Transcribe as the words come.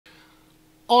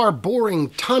Are boring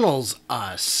tunnels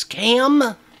a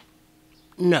scam?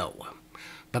 No.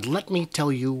 But let me tell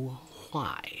you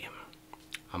why.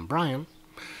 I'm Brian.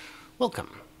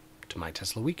 Welcome to My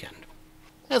Tesla Weekend.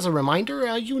 As a reminder,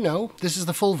 this is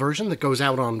the full version that goes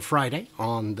out on Friday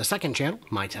on the second channel,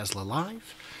 My Tesla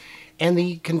Live. And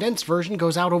the condensed version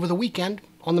goes out over the weekend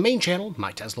on the main channel,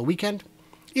 My Tesla Weekend.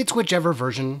 It's whichever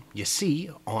version you see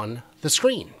on the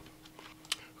screen.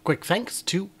 Quick thanks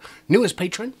to newest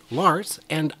patron, Lars,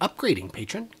 and upgrading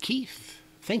patron, Keith.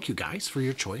 Thank you guys for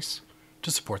your choice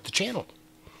to support the channel.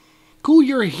 Cool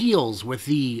your heels with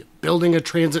the building a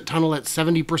transit tunnel at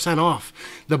 70% off.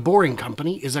 The Boring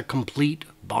Company is a complete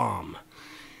bomb.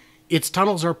 Its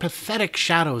tunnels are pathetic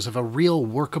shadows of a real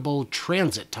workable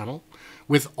transit tunnel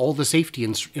with all the safety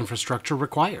infrastructure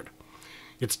required.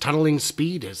 Its tunneling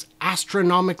speed is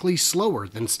astronomically slower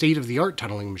than state-of-the-art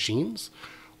tunneling machines.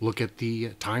 Look at the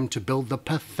time to build the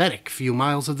pathetic few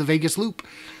miles of the Vegas Loop.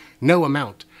 No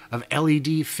amount of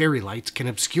LED fairy lights can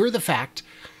obscure the fact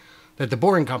that the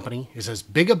Boring Company is as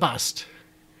big a bust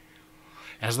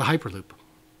as the Hyperloop.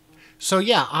 So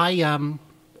yeah, I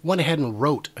went ahead and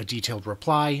wrote a detailed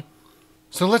reply.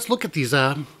 So let's look at these.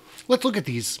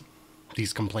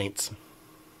 These complaints.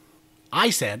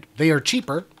 I said they are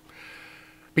cheaper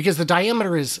because the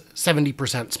diameter is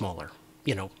 70% smaller,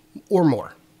 or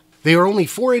more. They are only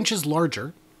 4 inches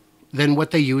larger than what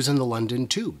they use in the London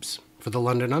tubes for the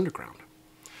London Underground.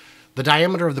 The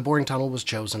diameter of the boring tunnel was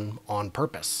chosen on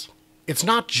purpose. It's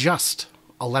not just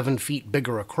 11 feet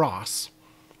bigger across,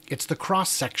 it's the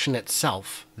cross-section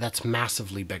itself that's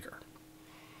massively bigger.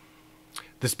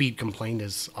 The speed complaint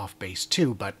is off base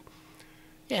too, but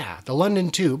yeah, the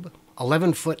London tube,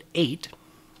 11 foot 8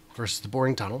 versus the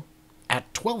boring tunnel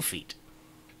at 12 feet.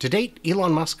 To date,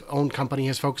 Elon Musk-owned company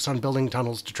has focused on building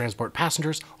tunnels to transport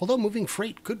passengers, although moving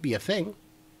freight could be a thing.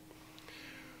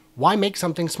 Why make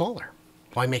something smaller?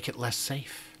 Why make it less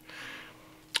safe?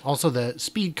 Also, the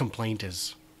speed complaint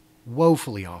is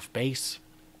woefully off base.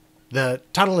 The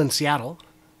tunnel in Seattle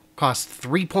cost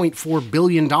 $3.4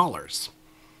 billion. It's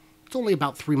only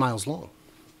about 3 miles long.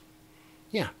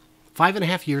 Yeah,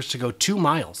 5.5 years to go 2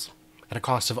 miles at a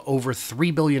cost of over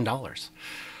 $3 billion.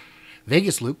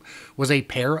 Vegas Loop was a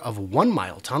pair of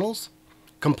 1-mile tunnels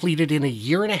completed in a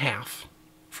year and a half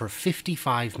for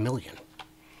 $55 million.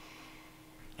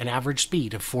 An average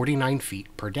speed of 49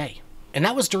 feet per day. And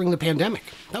that was during the pandemic.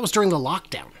 That was during the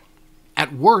lockdown.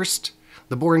 At worst,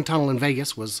 the boring tunnel in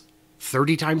Vegas was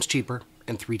 30 times cheaper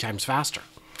and 3 times faster.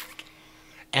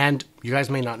 And you guys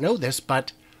may not know this,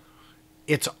 but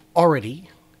it's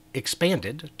already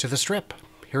expanded to the Strip.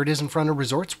 Here it is in front of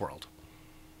Resorts World.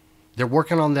 They're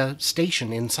working on the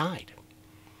station inside.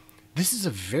 This is a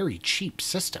very cheap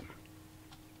system.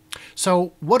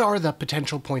 So what are the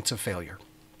potential points of failure?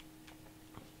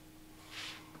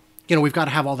 We've got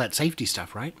to have all that safety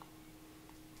stuff, right?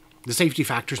 The safety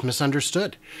factor's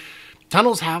misunderstood.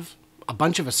 Tunnels have a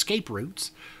bunch of escape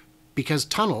routes because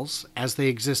tunnels, as they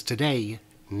exist today,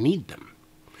 need them.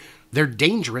 They're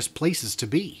dangerous places to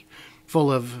be, full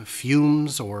of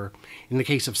fumes, or in the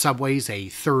case of subways, a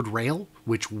third rail,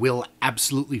 which will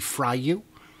absolutely fry you.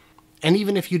 And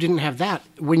even if you didn't have that,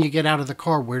 when you get out of the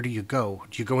car, where do you go?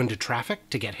 Do you go into traffic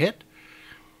to get hit?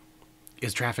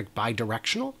 Is traffic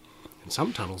bi-directional? In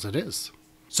some tunnels it is.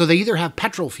 So they either have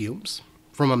petrol fumes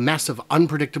from a mess of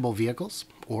unpredictable vehicles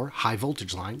or high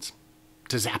voltage lines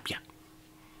to zap you.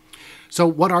 So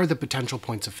what are the potential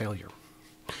points of failure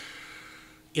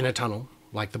in a tunnel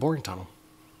like the boring tunnel?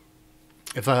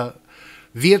 If a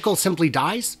vehicle simply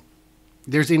dies,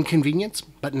 there's inconvenience,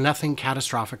 but nothing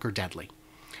catastrophic or deadly.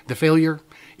 The failure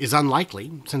is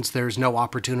unlikely since there's no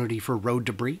opportunity for road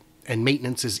debris and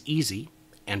maintenance is easy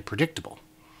and predictable.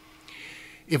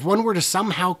 If one were to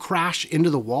somehow crash into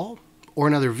the wall or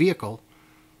another vehicle,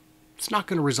 it's not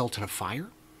going to result in a fire.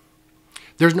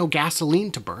 There's no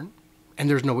gasoline to burn, and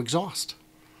there's no exhaust.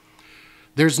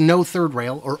 There's no third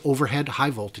rail or overhead high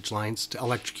voltage lines to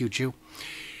electrocute you.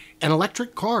 And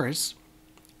electric cars,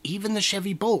 even the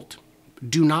Chevy Bolt,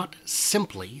 do not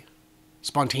simply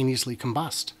spontaneously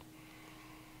combust.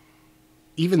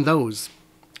 Even those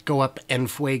go up en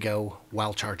fuego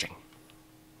while charging.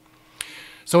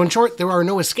 So in short, there are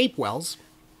no escape wells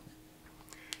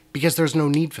because there's no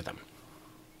need for them.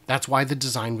 That's why the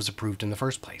design was approved in the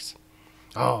first place.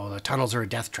 Oh, the tunnels are a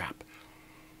death trap.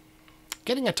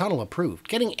 Getting a tunnel approved,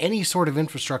 getting any sort of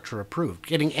infrastructure approved,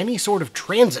 getting any sort of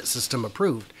transit system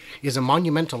approved is a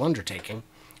monumental undertaking,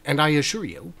 and I assure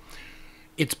you,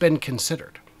 it's been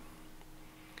considered.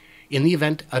 In the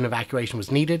event an evacuation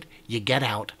was needed, you get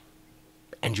out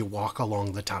and you walk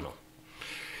along the tunnel.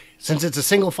 Since it's a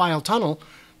single file tunnel,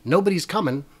 nobody's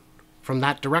coming from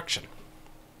that direction.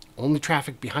 Only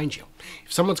traffic behind you.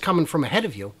 If someone's coming from ahead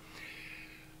of you,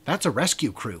 that's a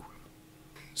rescue crew.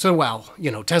 So while,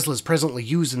 Teslas presently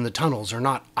used in the tunnels are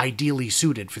not ideally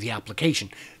suited for the application,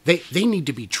 they need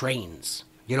to be trains.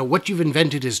 What you've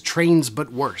invented is trains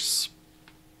but worse.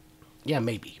 Yeah,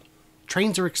 maybe.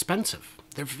 Trains are expensive.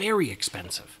 They're very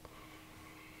expensive.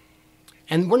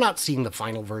 And we're not seeing the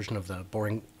final version of the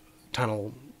boring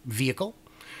tunnel vehicle.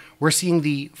 We're seeing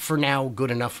the, for now,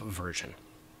 good enough version.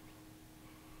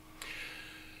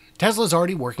 Tesla's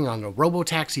already working on a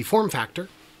robo-taxi form factor,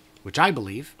 which I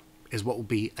believe is what will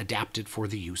be adapted for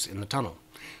the use in the tunnel.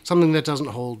 Something that doesn't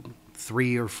hold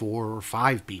 3 or 4 or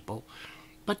 5 people,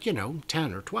 but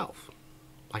 10 or 12.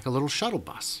 Like a little shuttle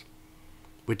bus,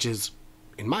 which is,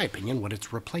 in my opinion, what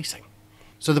it's replacing.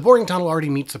 So the boring tunnel already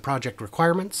meets the project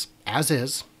requirements, as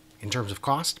is, in terms of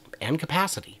cost and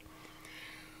capacity.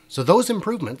 So those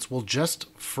improvements will just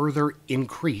further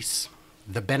increase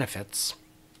the benefits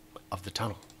of the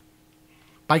tunnel.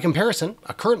 By comparison,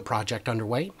 a current project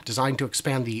underway, designed to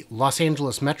expand the Los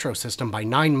Angeles metro system by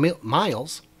 9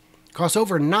 miles, costs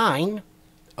over $1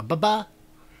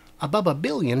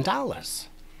 billion. $1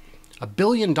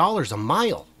 billion a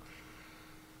mile.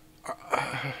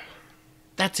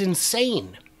 That's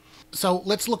insane. So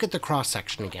let's look at the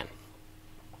cross-section again.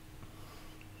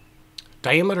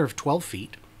 Diameter of 12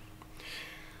 feet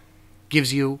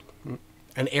gives you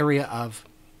an area of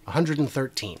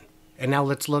 113. And now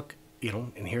let's look,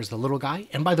 and here's the little guy.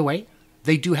 And by the way,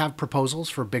 they do have proposals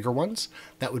for bigger ones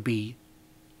that would be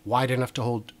wide enough to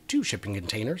hold 2 shipping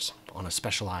containers on a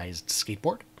specialized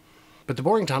skateboard. But the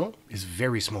boring tunnel is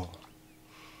very small.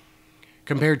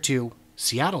 Compared to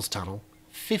Seattle's tunnel,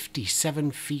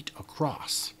 57 feet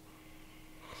across.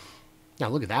 Now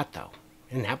look at that though.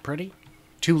 Isn't that pretty?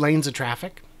 2 lanes of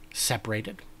traffic,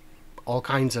 separated. All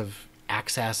kinds of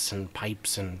access and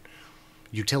pipes and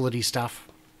utility stuff.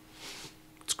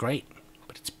 It's great,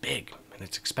 but it's big and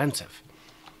it's expensive.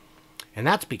 And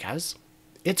that's because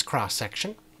its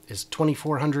cross-section is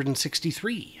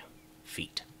 2,463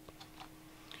 feet.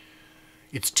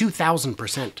 It's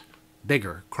 2,000%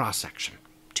 bigger cross-section.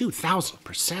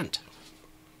 2,000%.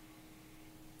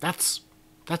 That's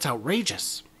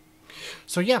outrageous.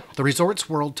 So yeah, the Resorts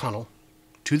World Tunnel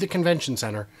to the convention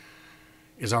center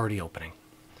is already opening.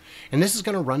 And this is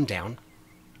going to run down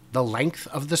the length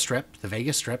of the strip, the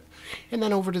Vegas Strip, and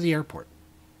then over to the airport.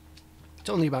 It's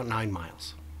only about 9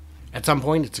 miles. At some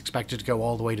point, it's expected to go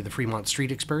all the way to the Fremont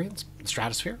Street Experience, the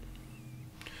Stratosphere,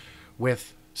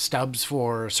 with stubs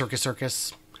for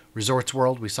Circus, Resorts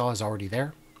World we saw is already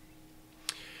there.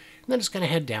 And then it's going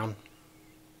to head down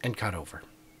and cut over.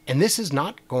 And this is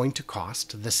not going to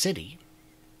cost the city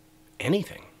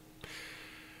anything.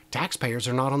 Taxpayers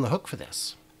are not on the hook for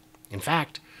this. In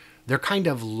fact, they're kind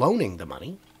of loaning the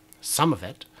money, some of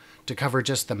it, to cover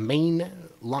just the main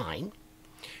line.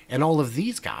 And all of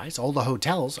these guys, all the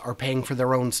hotels, are paying for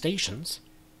their own stations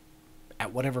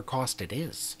at whatever cost it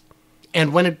is.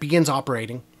 And when it begins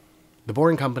operating, the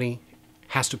boring company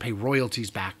has to pay royalties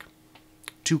back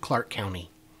to Clark County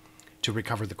to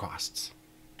recover the costs.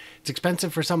 It's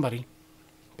expensive for somebody,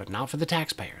 but not for the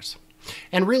taxpayers.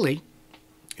 And really,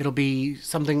 it'll be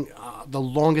something, the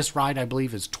longest ride I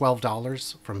believe is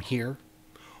 $12 from here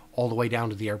all the way down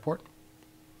to the airport.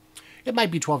 It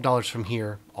might be $12 from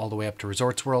here all the way up to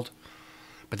Resorts World,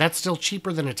 but that's still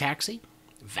cheaper than a taxi,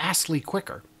 vastly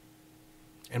quicker,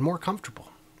 and more comfortable,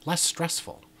 less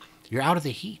stressful. You're out of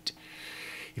the heat.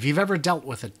 If you've ever dealt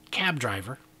with a cab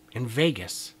driver in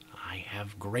Vegas, I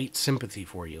have great sympathy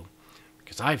for you,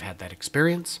 because I've had that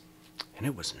experience, and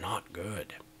it was not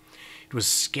good. It was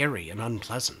scary and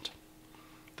unpleasant.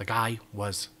 The guy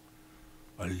was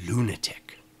a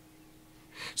lunatic.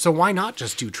 So why not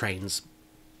just do trains?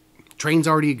 Trains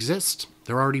already exist.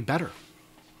 They're already better.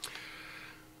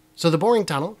 So the boring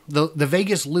tunnel, the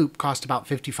Vegas loop cost about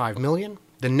 $55 million.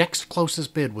 The next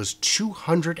closest bid was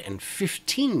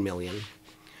 $215 million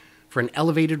for an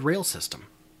elevated rail system.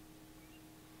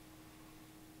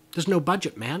 There's no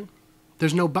budget, man.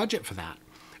 There's no budget for that.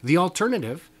 The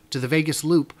alternative to the Vegas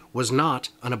loop was not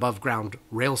an above-ground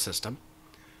rail system.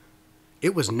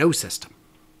 It was no system,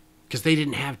 because they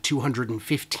didn't have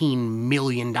 $215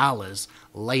 million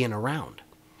laying around.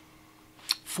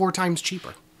 4 times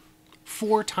cheaper.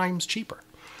 4 times cheaper.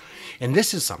 And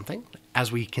this is something,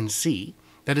 as we can see,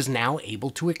 that is now able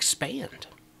to expand.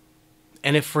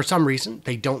 And if for some reason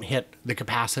they don't hit the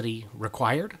capacity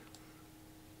required,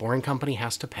 Boring Company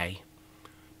has to pay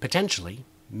potentially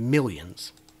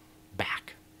millions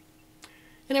back.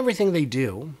 And everything they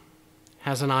do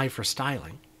has an eye for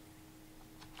styling.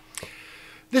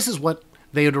 This is what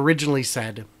they had originally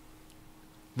said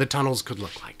the tunnels could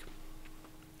look like.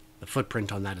 The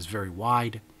footprint on that is very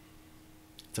wide.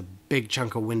 It's a big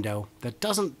chunk of window that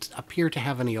doesn't appear to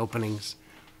have any openings,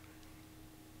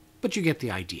 but you get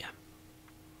the idea.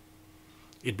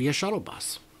 It'd be a shuttle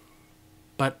bus,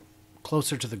 but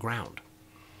closer to the ground.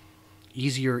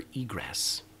 Easier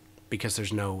egress, because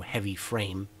there's no heavy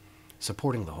frame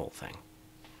supporting the whole thing.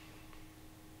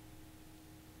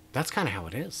 That's kind of how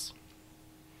it is.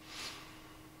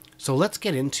 So let's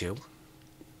get into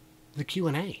the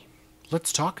Q&A.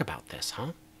 Let's talk about this,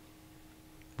 huh?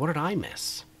 What did I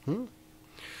miss?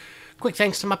 Quick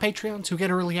thanks to my Patreons who get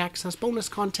early access, bonus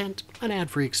content, an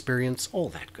ad-free experience, all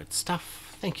that good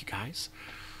stuff. Thank you guys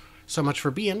so much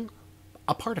for being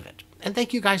a part of it. And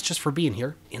thank you guys just for being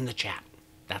here in the chat.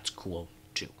 That's cool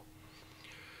too.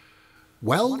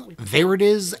 Well, there it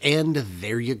is, and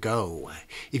there you go.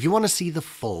 If you want to see the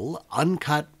full,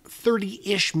 uncut,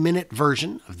 30-ish minute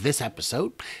version of this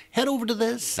episode, head over to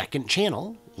the second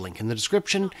channel, link in the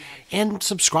description, and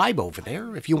subscribe over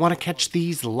there if you want to catch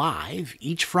these live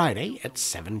each Friday at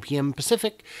 7 p.m.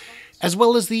 Pacific, as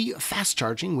well as the Fast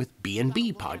Charging with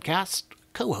B&B podcast,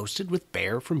 co-hosted with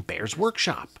Bear from Bear's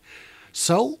Workshop.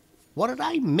 So, what did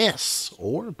I miss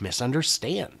or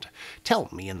misunderstand? Tell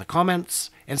me in the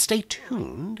comments, and stay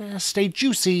tuned, stay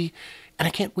juicy, and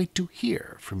I can't wait to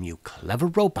hear from you clever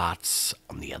robots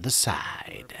on the other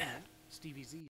side.